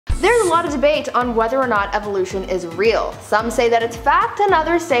There's a lot of debate on whether or not evolution is real. Some say that it's fact and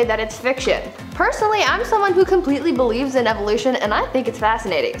others say that it's fiction. Personally, I'm someone who completely believes in evolution and I think it's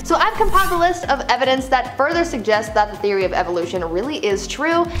fascinating. So I've compiled a list of evidence that further suggests that the theory of evolution really is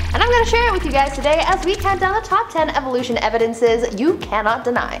true, and I'm going to share it with you guys today as we count down the top 10 evolution evidences you cannot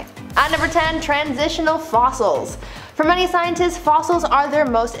deny. At number 10, transitional fossils. For many scientists, fossils are their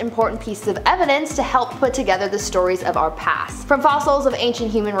most important pieces of evidence to help put together the stories of our past. From fossils of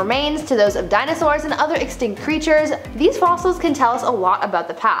ancient human remains to those of dinosaurs and other extinct creatures, these fossils can tell us a lot about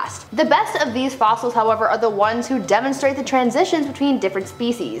the past. The best of these fossils, however, are the ones who demonstrate the transitions between different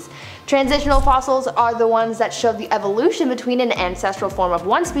species. Transitional fossils are the ones that show the evolution between an ancestral form of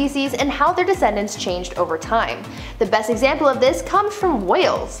one species and how their descendants changed over time. The best example of this comes from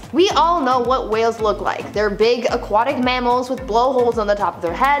whales. We all know what whales look like. They're big aquatic mammals with blowholes on the top of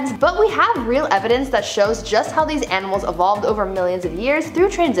their heads, but we have real evidence that shows just how these animals evolved over millions of years through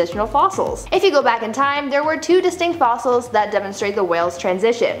transitional fossils. If you go back in time, there were two distinct fossils that demonstrate the whale's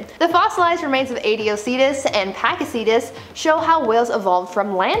transition. The fossilized remains of Adiocetus and Pakicetus show how whales evolved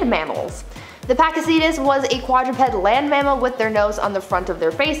from land mammals. The Pakicetus was a quadruped land mammal with their nose on the front of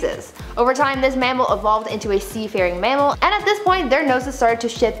their faces. Over time, this mammal evolved into a seafaring mammal, and at this point their noses started to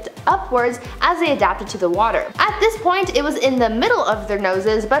shift upwards as they adapted to the water. At this point, it was in the middle of their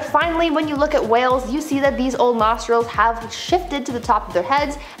noses, but finally when you look at whales, you see that these old nostrils have shifted to the top of their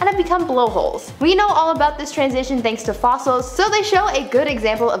heads and have become blowholes. We know all about this transition thanks to fossils, so they show a good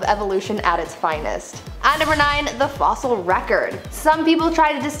example of evolution at its finest. At number 9, the fossil record. Some people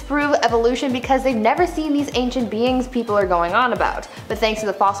try to disprove evolution because they've never seen these ancient beings people are going on about. But thanks to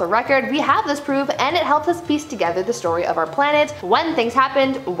the fossil record, we have this proof, and it helps us piece together the story of our planet, when things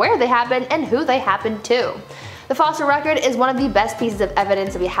happened, where they happened, and who they happened to. The fossil record is one of the best pieces of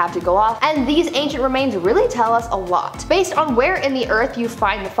evidence that we have to go off, and these ancient remains really tell us a lot. Based on where in the earth you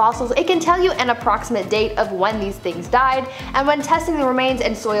find the fossils, it can tell you an approximate date of when these things died, and when testing the remains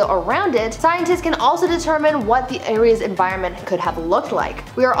and soil around it, scientists can also determine what the area's environment could have looked like.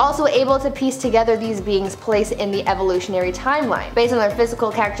 We are also able to piece together these beings' place in the evolutionary timeline. Based on their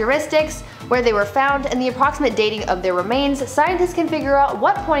physical characteristics, where they were found, and the approximate dating of their remains, scientists can figure out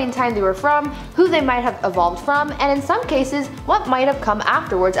what point in time they were from, who they might have evolved from, and in some cases, what might have come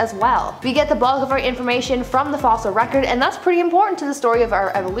afterwards as well. We get the bulk of our information from the fossil record, and that's pretty important to the story of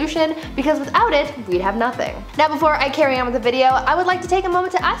our evolution, because without it, we'd have nothing. Now before I carry on with the video, I would like to take a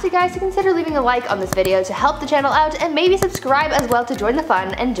moment to ask you guys to consider leaving a like on this video to help the channel out, and maybe subscribe as well to join the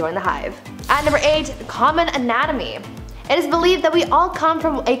fun and join the hive. At number 8, common anatomy. It is believed that we all come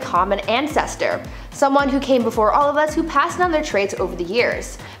from a common ancestor, someone who came before all of us who passed down their traits over the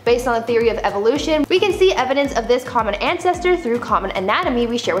years. Based on the theory of evolution, we can see evidence of this common ancestor through common anatomy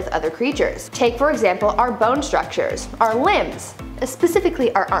we share with other creatures. Take for example our bone structures, our limbs,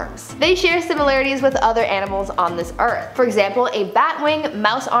 specifically our arms. They share similarities with other animals on this earth. For example, a bat wing,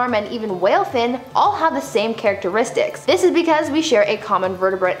 mouse arm, and even whale fin all have the same characteristics. This is because we share a common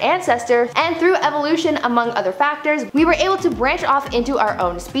vertebrate ancestor, and through evolution among other factors, we were able to branch off into our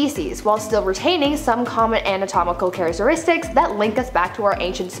own species, while still retaining some common anatomical characteristics that link us back to our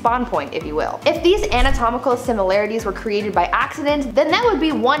ancient spawn point, if you will. If these anatomical similarities were created by accident, then that would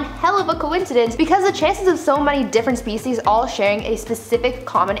be one hell of a coincidence, because the chances of so many different species all sharing a specific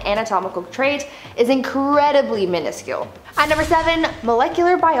common anatomical trait is incredibly minuscule. At number 7,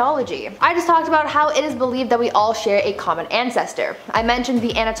 molecular biology. I just talked about how it is believed that we all share a common ancestor. I mentioned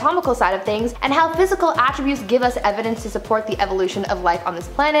the anatomical side of things and how physical attributes give us evidence to support the evolution of life on this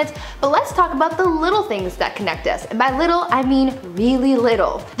planet, but let's talk about the little things that connect us, and by little I mean really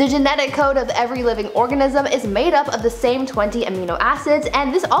little. The genetic code of every living organism is made up of the same 20 amino acids,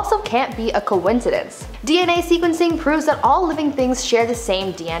 and this also can't be a coincidence. DNA sequencing proves that all living things share the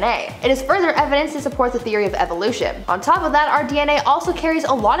same DNA. It is further evidence to support the theory of evolution. On top of that, our DNA also carries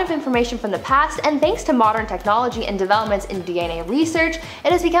a lot of information from the past, and thanks to modern technology and developments in DNA research,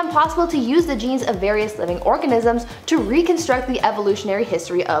 it has become possible to use the genes of various living organisms to reconstruct the evolutionary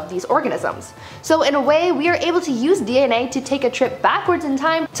history of these organisms. So in a way, we are able to use DNA to take a trip backwards in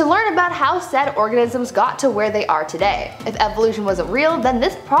time to learn about how said organisms got to where they are today. If evolution wasn't real, then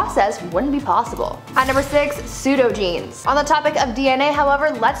this process wouldn't be possible. At number 6, pseudogenes. On the topic of DNA, however,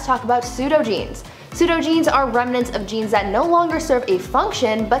 let's talk about pseudogenes. Pseudogenes are remnants of genes that no longer serve a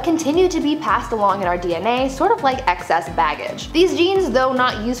function but continue to be passed along in our DNA, sort of like excess baggage. These genes, though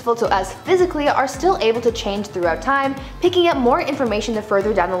not useful to us physically, are still able to change throughout time, picking up more information the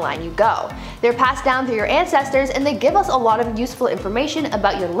further down the line you go. They're passed down through your ancestors, and they give us a lot of useful information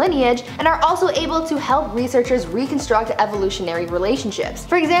about your lineage and are also able to help researchers reconstruct evolutionary relationships.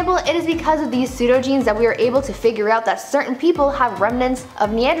 For example, it is because of these pseudogenes that we are able to figure out that certain people have remnants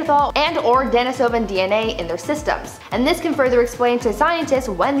of Neanderthal and or Denisovan DNA in their systems. And this can further explain to scientists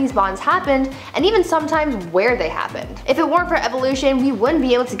when these bonds happened, and even sometimes where they happened. If it weren't for evolution, we wouldn't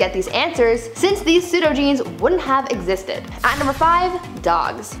be able to get these answers, since these pseudogenes wouldn't have existed. At number 5,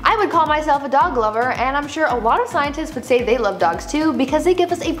 dogs. I would call myself a dog lover, and I'm sure a lot of scientists would say they love dogs too, because they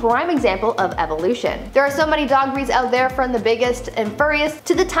give us a prime example of evolution. There are so many dog breeds out there, from the biggest and furriest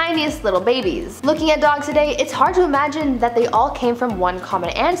to the tiniest little babies. Looking at dogs today, it's hard to imagine that they all came from one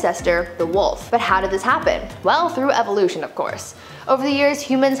common ancestor, the wolf. But how did this happen? Well, through evolution, of course. Over the years,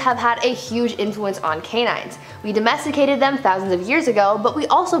 humans have had a huge influence on canines. We domesticated them thousands of years ago, but we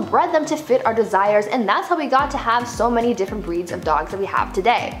also bred them to fit our desires, and that's how we got to have so many different breeds of dogs that we have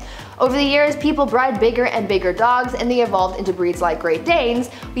today. Over the years, people bred bigger and bigger dogs, and they evolved into breeds like Great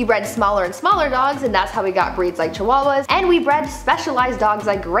Danes. We bred smaller and smaller dogs, and that's how we got breeds like Chihuahuas, and we bred specialized dogs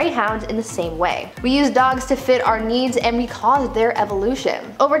like Greyhounds in the same way. We used dogs to fit our needs, and we caused their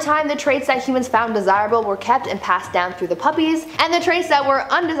evolution. Over time, the traits that humans found desirable were kept and passed down through the puppies, and the traits that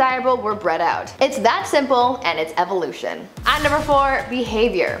were undesirable were bred out. It's that simple, and it's evolution. At number 4,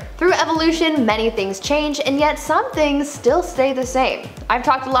 behavior. Through evolution, many things change, and yet some things still stay the same. I've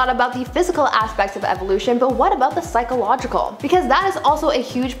talked a lot about the physical aspects of evolution, but what about the psychological? Because that is also a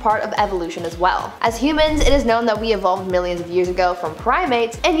huge part of evolution as well. As humans, it is known that we evolved millions of years ago from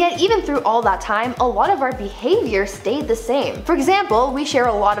primates, and yet even through all that time, a lot of our behavior stayed the same. For example, we share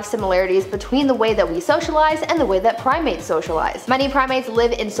a lot of similarities between the way that we socialize and the way that primates socialize. Many primates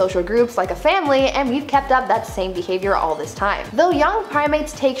live in social groups like a family, and we've kept up that same behavior all this time. Though young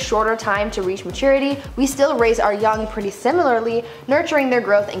primates take shorter time to reach maturity, we still raise our young pretty similarly, nurturing their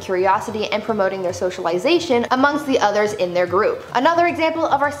growth and curiosity and promoting their socialization amongst the others in their group. Another example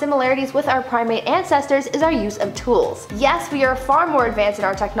of our similarities with our primate ancestors is our use of tools. Yes, we are far more advanced in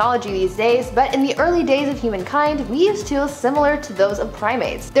our technology these days, but in the early days of humankind, we used tools similar to those of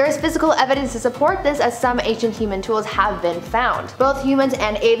primates. There is physical evidence to support this, as some ancient human tools have been found. Both humans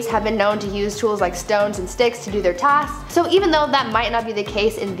and apes have been known to use tools like stones and sticks to do their tasks, so even though that might not be the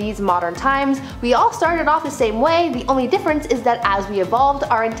case in these modern times, we all started off the same way. The only difference is that as we evolved,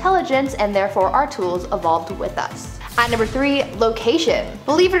 our intelligence and therefore our tools evolved with us. At number 3, location.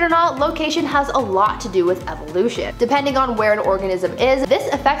 Believe it or not, location has a lot to do with evolution. Depending on where an organism is,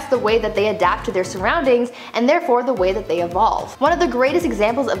 this affects the way that they adapt to their surroundings and therefore the way that they evolve. One of the greatest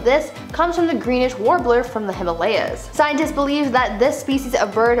examples of this comes from the greenish warbler from the Himalayas. Scientists believe that this species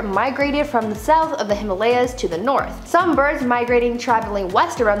of bird migrated from the south of the Himalayas to the north. Some birds migrating traveling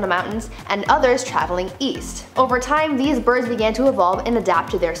west around the mountains and others traveling east. Over time, these birds began to evolve and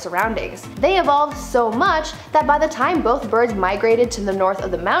adapt to their surroundings. They evolved so much that by the time both birds migrated to the north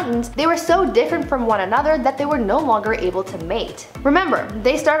of the mountains, they were so different from one another that they were no longer able to mate. Remember,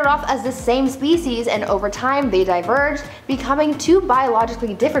 they started off as the same species, and over time they diverged, becoming two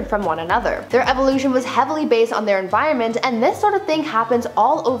biologically different from one another. Their evolution was heavily based on their environment, and this sort of thing happens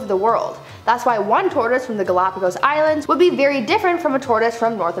all over the world. That's why one tortoise from the Galapagos Islands would be very different from a tortoise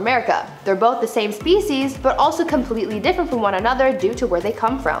from North America. They're both the same species, but also completely different from one another due to where they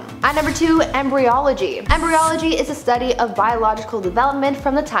come from. At number 2, embryology. Embryology is a study of biological development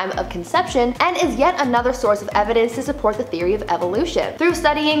from the time of conception and is yet another source of evidence to support the theory of evolution. Through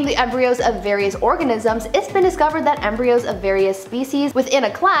studying the embryos of various organisms, it's been discovered that embryos of various species within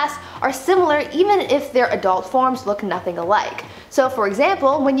a class are similar even if their adult forms look nothing alike. So for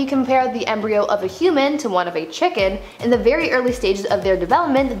example, when you compare the embryo of a human to one of a chicken, in the very early stages of their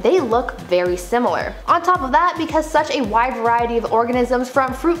development, they look very similar. On top of that, because such a wide variety of organisms,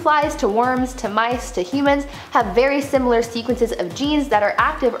 from fruit flies to worms to mice to humans, have very similar sequences of genes that are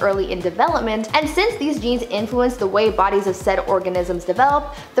active early in development, and since these genes influence the way bodies of said organisms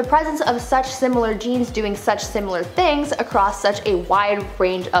develop, the presence of such similar genes doing such similar things across such a wide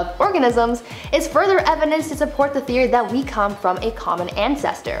range of organisms is further evidence to support the theory that we come from a common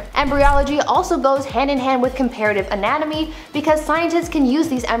ancestor. Embryology also goes hand in hand with comparative anatomy, because scientists can use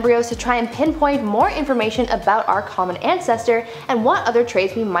these embryos to try and pinpoint more information about our common ancestor and what other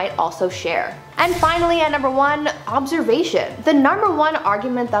traits we might also share. And finally, at number 1, observation. The number one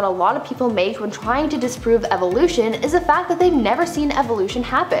argument that a lot of people make when trying to disprove evolution is the fact that they've never seen evolution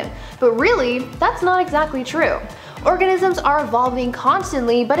happen. But really, that's not exactly true. Organisms are evolving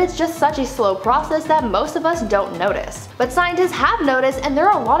constantly, but it's just such a slow process that most of us don't notice. But scientists have noticed, and there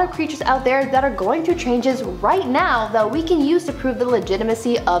are a lot of creatures out there that are going through changes right now that we can use to prove the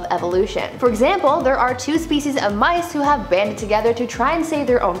legitimacy of evolution. For example, there are 2 species of mice who have banded together to try and save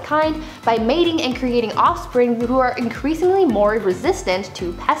their own kind by mating and creating offspring who are increasingly more resistant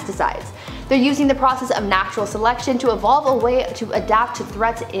to pesticides. They're using the process of natural selection to evolve a way to adapt to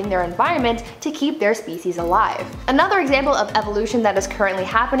threats in their environment to keep their species alive. Another example of evolution that is currently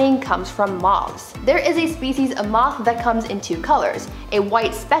happening comes from moths. There is a species of moth that comes in 2 colors, a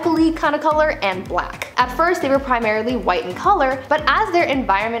white speckly kind of color and black. At first they were primarily white in color, but as their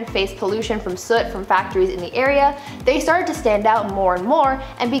environment faced pollution from soot from factories in the area, they started to stand out more and more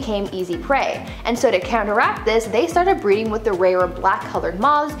and became easy prey. And so to counteract this, they started breeding with the rarer black colored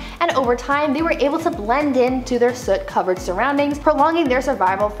moths, and over time they were able to blend into their soot-covered surroundings, prolonging their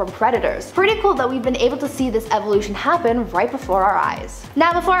survival from predators. Pretty cool that we've been able to see this evolution happen right before our eyes.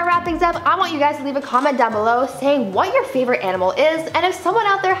 Now before I wrap things up, I want you guys to leave a comment down below saying what your favorite animal is, and if someone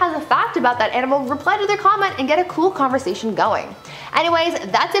out there has a fact about that animal, reply to their comment and get a cool conversation going. Anyways,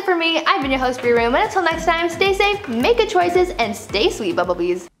 that's it for me. I've been your host, Bree Room, and until next time, stay safe, make good choices, and stay sweet,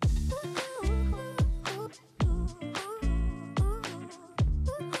 Bumblebees.